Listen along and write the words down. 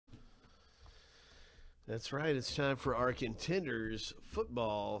That's right. It's time for our Contenders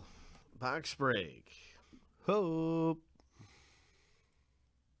football box break. Hope.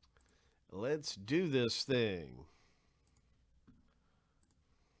 Let's do this thing.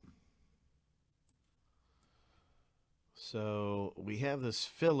 So we have this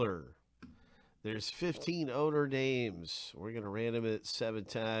filler. There's 15 owner names. We're going to random it 7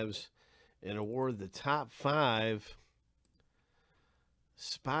 times and award the top 5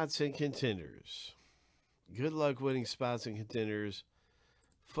 spots and contenders. Good luck winning spots and contenders.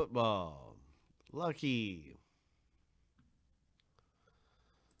 Football. Lucky.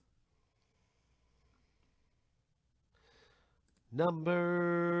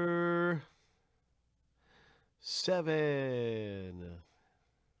 Number 7.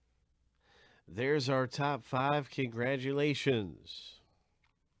 There's our top 5. Congratulations.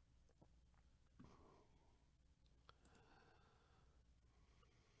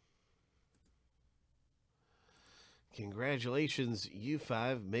 Congratulations, you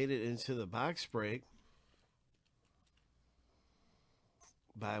 5 made it into the box break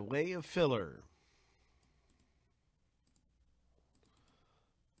by way of filler.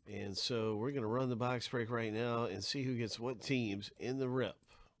 And so we're going to run the box break right now and see who gets what teams in the rip.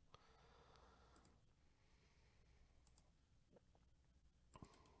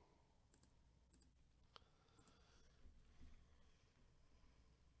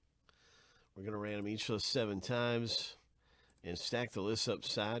 We're going to random each of those 7 times and stack the lists up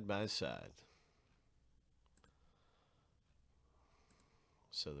side by side.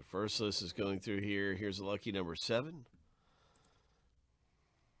 So the first list is going through here. Here's the lucky number 7.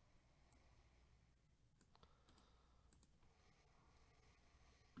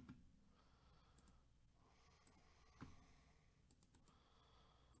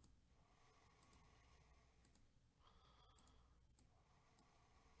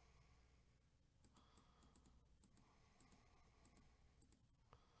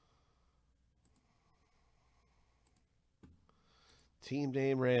 Team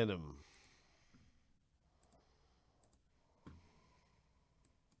name random.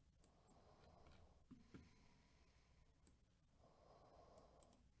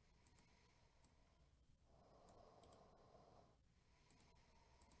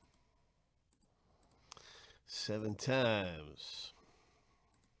 Seven times.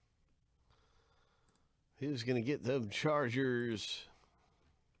 Who's going to get them Chargers?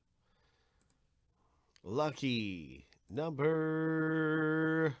 Lucky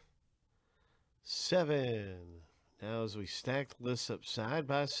number 7. Now as we stack the lists up side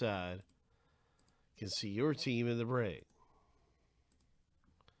by side, you can see your team in the break.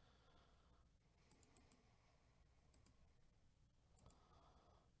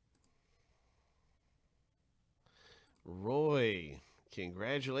 Roy,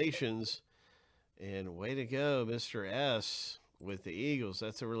 congratulations. And way to go, Mr. S, with the Eagles.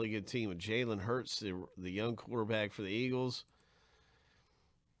 That's a really good team with Jalen Hurts, the young quarterback for the Eagles.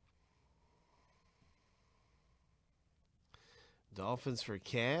 Dolphins for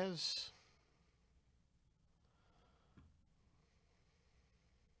Cavs.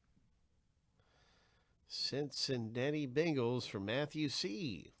 Cincinnati Bengals for Matthew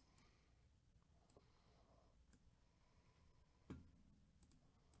C.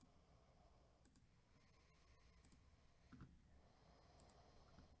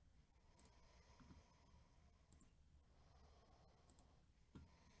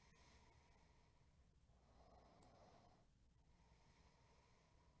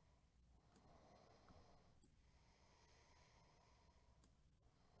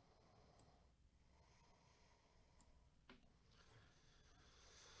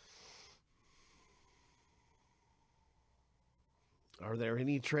 Are there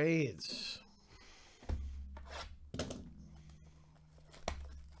any trades?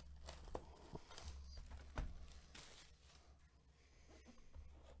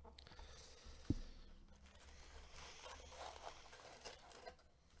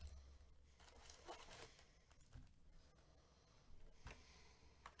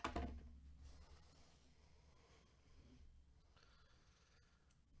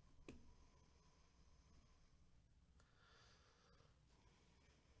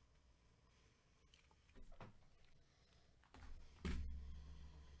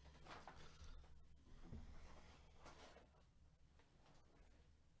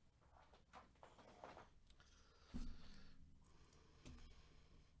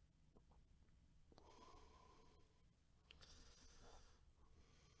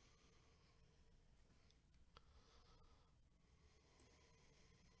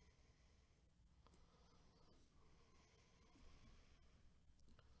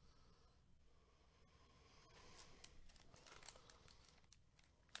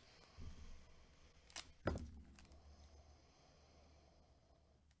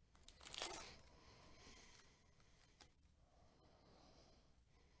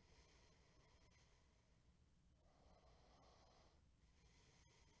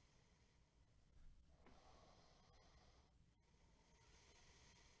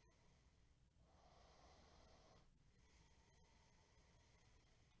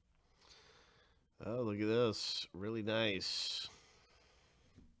 Oh, look at this. Really nice.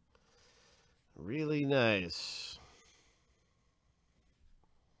 Really nice.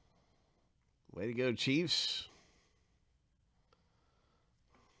 Way to go, Chiefs.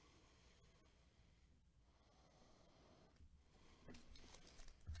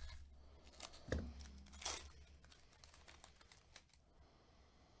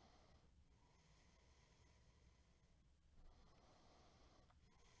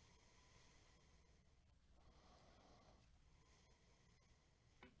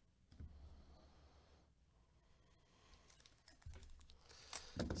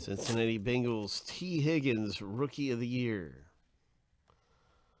 Cincinnati Bengals, T. Higgins, Rookie of the Year.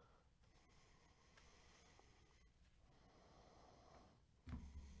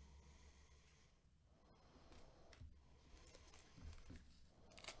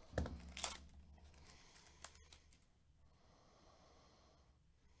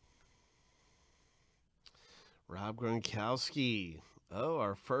 Rob Gronkowski. Oh,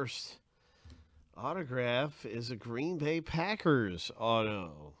 our first autograph is a Green Bay Packers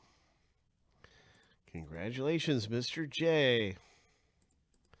auto. Congratulations, Mr. J.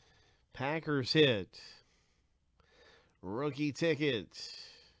 Packers hit. Rookie ticket.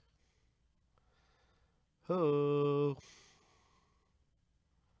 Ho.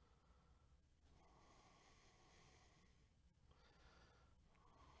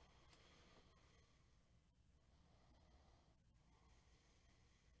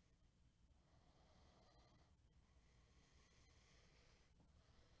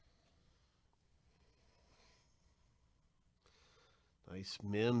 Nice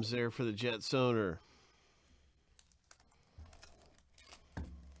Mims there for the Jets owner.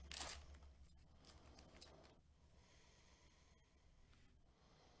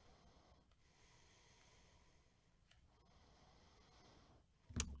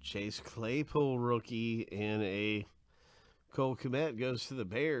 Chase Claypool rookie and a Cole Kmet goes to the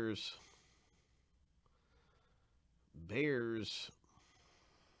Bears. Bears.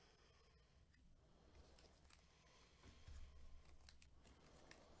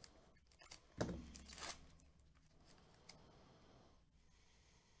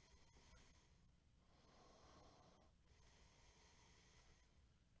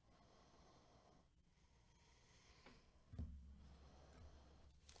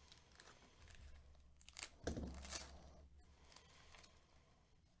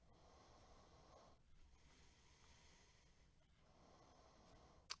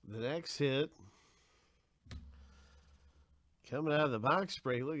 The next hit, coming out of the box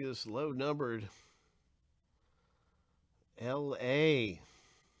break, look at this low numbered LA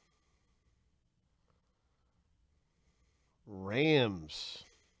Rams.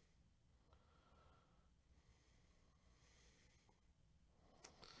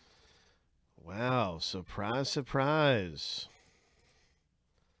 Wow, surprise, surprise.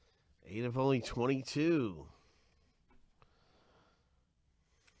 8 of only 22.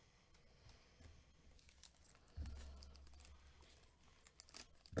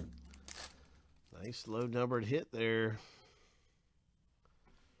 Nice low numbered hit there.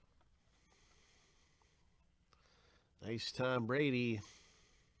 Nice Tom Brady.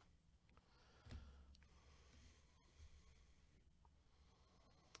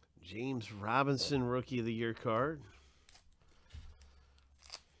 James Robinson, Rookie of the Year card.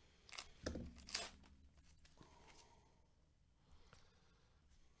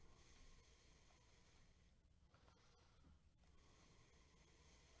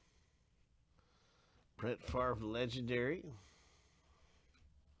 Brett Favre, Legendary.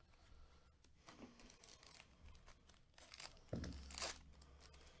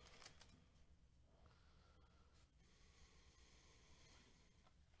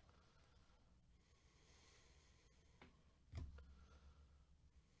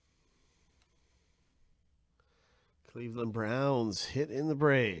 Cleveland Browns hit in the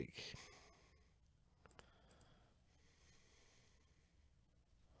break.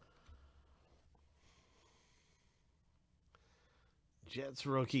 Jets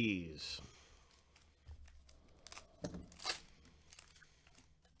rookies.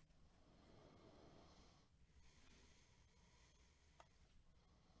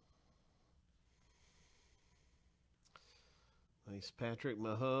 Nice Patrick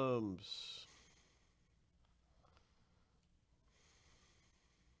Mahomes.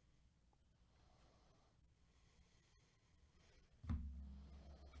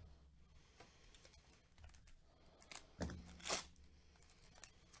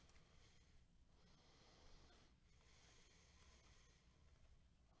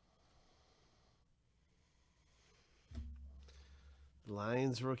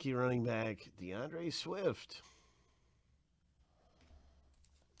 Lions rookie running back, DeAndre Swift.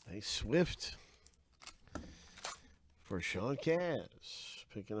 Nice Swift for Sean Cass.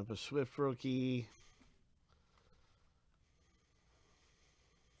 Picking up a Swift rookie.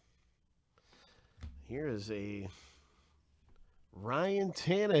 Here is a Ryan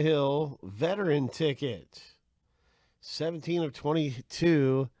Tannehill veteran ticket. 17 of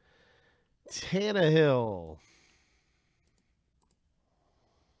 22. Tannehill.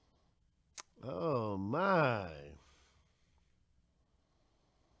 Oh, my.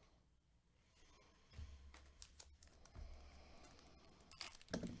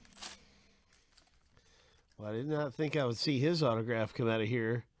 Well, I did not think I would see his autograph come out of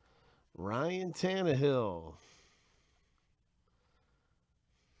here. Ryan Tannehill.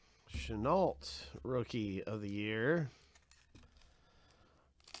 Chenault, rookie of the year.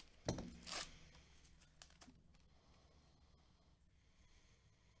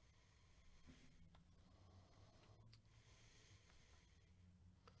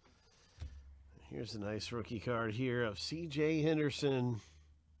 Here's a nice rookie card here of C.J. Henderson.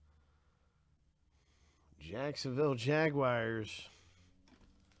 Jacksonville Jaguars.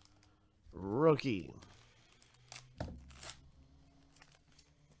 Rookie.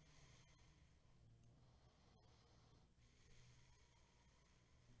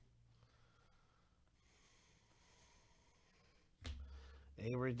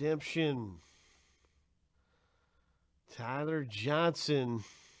 A redemption. Tyler Johnson.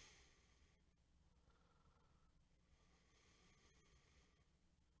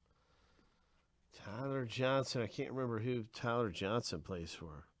 Tyler Johnson. I can't remember who Tyler Johnson plays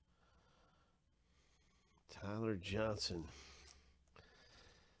for. Tyler Johnson.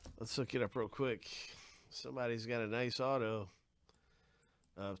 Let's look it up real quick. Somebody's got a nice auto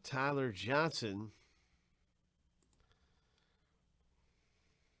of Tyler Johnson.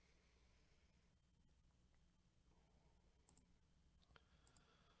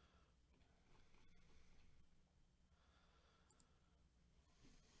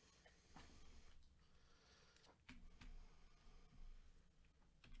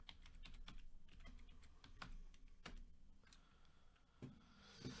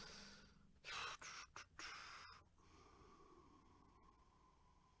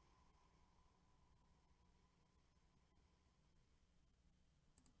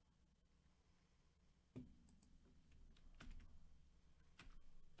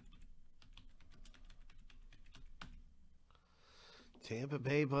 Tampa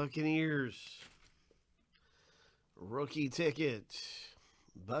Bay Buccaneers. Rookie ticket.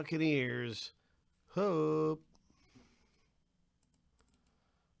 Buccaneers. Hope.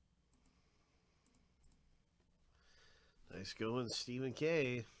 Nice going, Stephen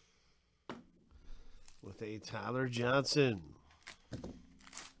K. With a Tyler Johnson.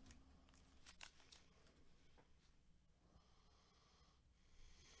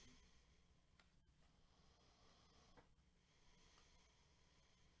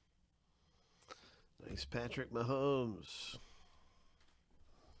 Nice Patrick Mahomes.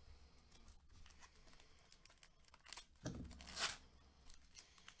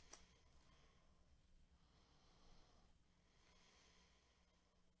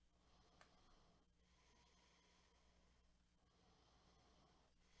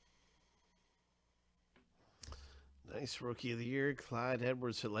 Nice rookie of the year, Clyde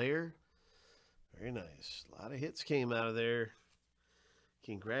Edwards-Helaire. Very nice. A lot of hits came out of there.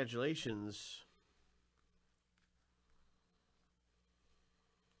 Congratulations.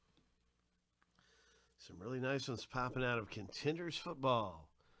 Some really nice ones popping out of Contenders football.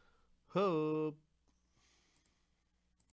 Hope.